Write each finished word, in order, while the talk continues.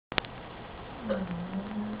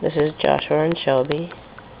This is Joshua and Shelby.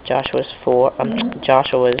 Joshua's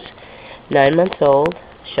 9 months old.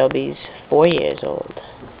 Shelby's 4 years old.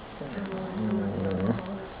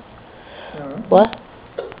 What?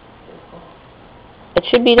 It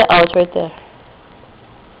should be the O's right there.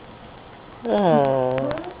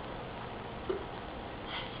 Oh.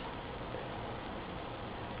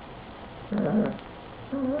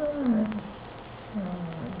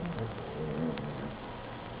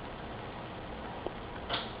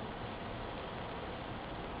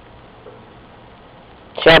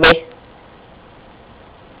 Shelby.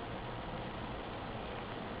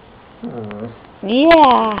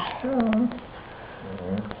 Yeah.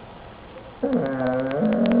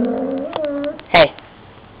 Hey.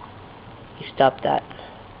 You stop that.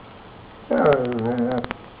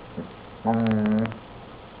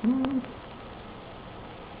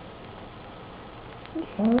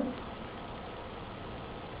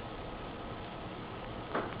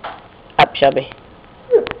 Up, Shelby.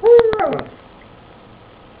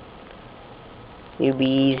 You be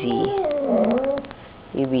easy.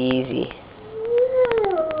 You be easy.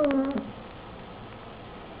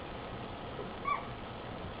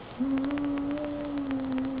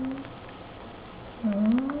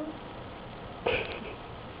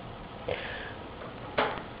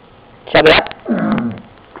 Shelby, up.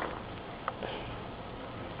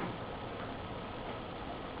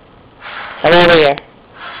 Come over here.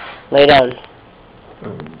 Lay down.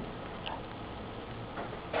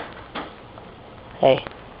 Hey,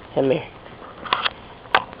 come here.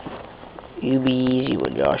 You be easy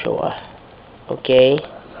with Joshua. Okay?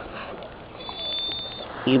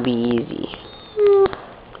 You be easy.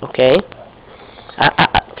 Okay?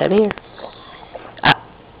 Come here.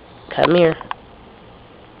 Come here.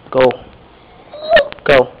 Go.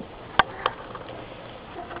 Go.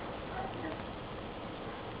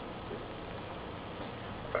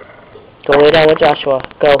 Go lay down with Joshua.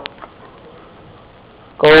 Go.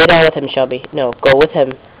 Go lay down with him, Shelby. No, go with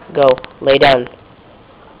him. Go. Lay down.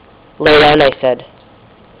 Lay down, I said.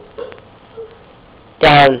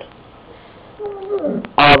 Down.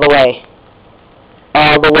 All the way.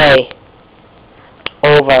 All the way.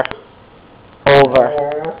 Over. Over.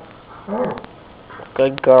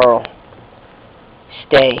 Good girl.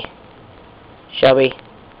 Stay. Shelby.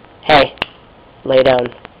 Hey. Lay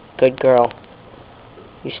down. Good girl.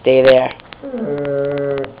 You stay there.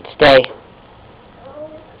 Stay.